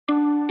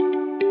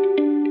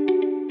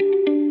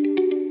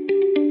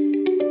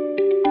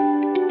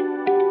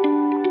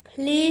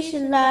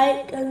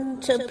like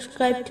and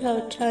subscribe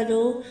to our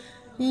channel.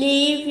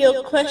 Leave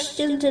your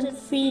questions and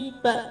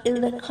feedback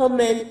in the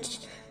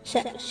comments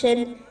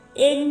section.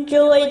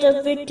 Enjoy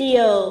the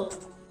video.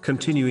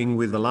 Continuing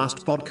with the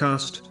last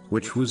podcast,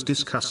 which was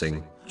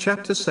discussing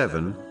chapter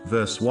 7,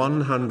 verse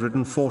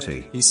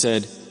 140. He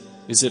said,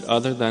 "Is it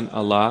other than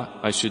Allah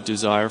I should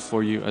desire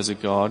for you as a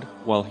god,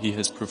 while He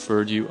has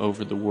preferred you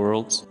over the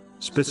worlds?"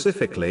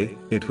 Specifically,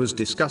 it was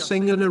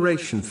discussing a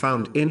narration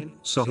found in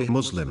Sahih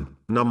Muslim,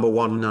 number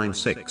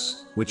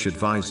 196, which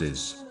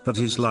advises that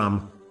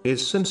Islam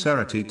is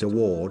sincerity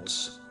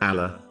towards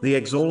Allah, the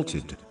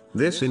Exalted.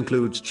 This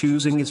includes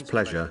choosing His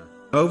pleasure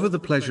over the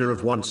pleasure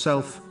of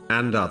oneself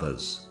and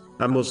others.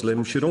 A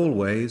Muslim should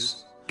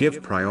always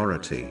give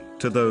priority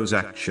to those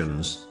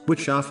actions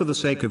which are for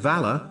the sake of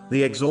Allah,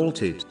 the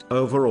Exalted,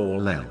 over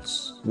all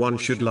else. One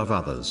should love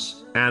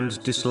others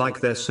and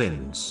dislike their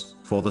sins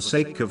for the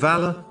sake of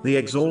Allah, the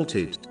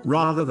Exalted,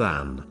 rather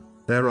than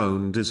their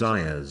own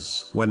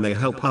desires when they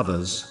help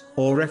others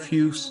or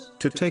refuse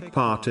to take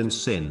part in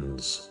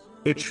sins.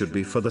 It should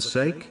be for the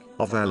sake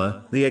of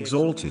Allah, the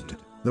Exalted.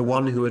 The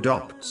one who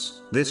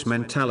adopts this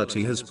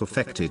mentality has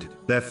perfected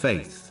their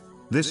faith.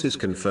 This is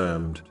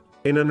confirmed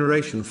in a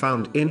narration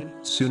found in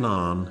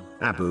Sunan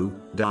Abu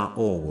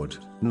Dawud,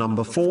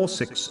 number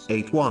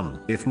 4681.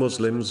 If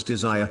Muslims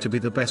desire to be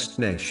the best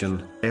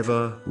nation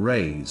ever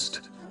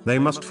raised, they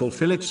must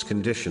fulfill its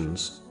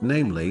conditions,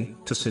 namely,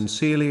 to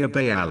sincerely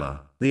obey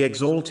Allah, the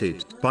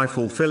Exalted, by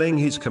fulfilling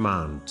His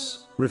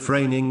commands,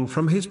 refraining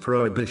from His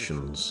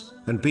prohibitions,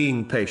 and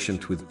being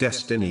patient with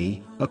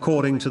destiny,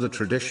 according to the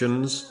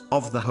traditions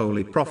of the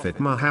Holy Prophet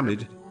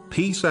Muhammad,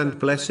 peace and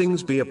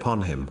blessings be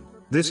upon him.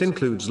 This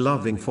includes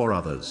loving for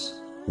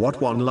others what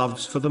one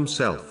loves for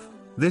themselves.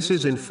 This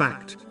is in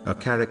fact a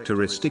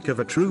characteristic of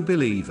a true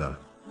believer.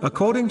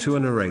 According to a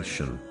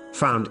narration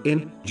found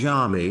in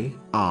Jami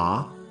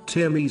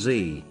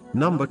Tirmizi,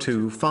 number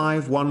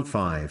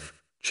 2515,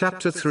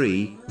 chapter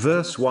 3,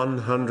 verse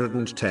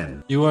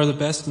 110. You are the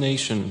best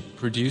nation,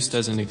 produced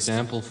as an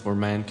example for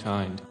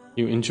mankind.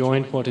 You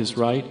enjoin what is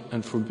right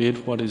and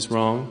forbid what is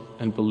wrong,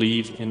 and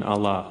believe in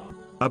Allah.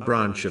 A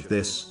branch of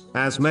this,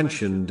 as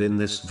mentioned in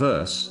this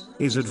verse,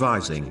 is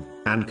advising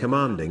and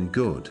commanding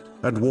good,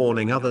 and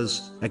warning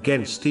others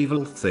against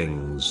evil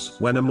things.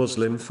 When a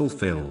Muslim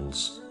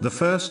fulfills the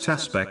first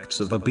aspects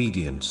of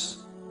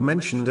obedience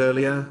mentioned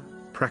earlier,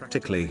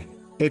 practically,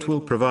 it will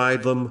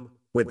provide them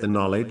with the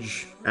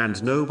knowledge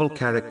and noble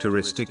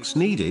characteristics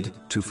needed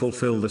to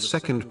fulfill the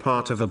second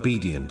part of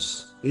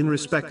obedience, in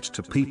respect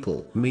to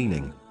people,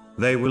 meaning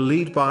they will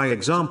lead by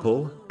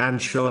example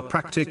and show a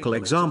practical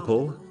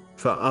example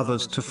for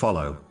others to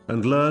follow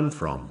and learn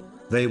from.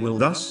 They will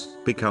thus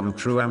become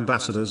true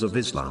ambassadors of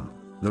Islam.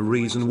 The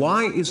reason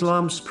why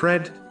Islam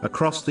spread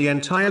across the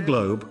entire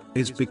globe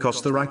is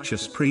because the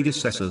righteous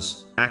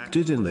predecessors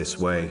acted in this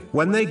way.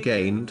 When they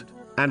gained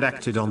and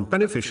acted on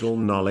beneficial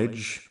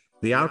knowledge,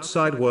 the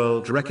outside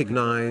world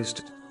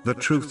recognized the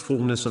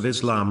truthfulness of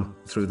Islam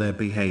through their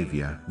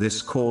behavior.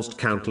 This caused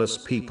countless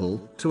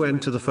people to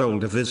enter the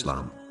fold of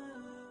Islam.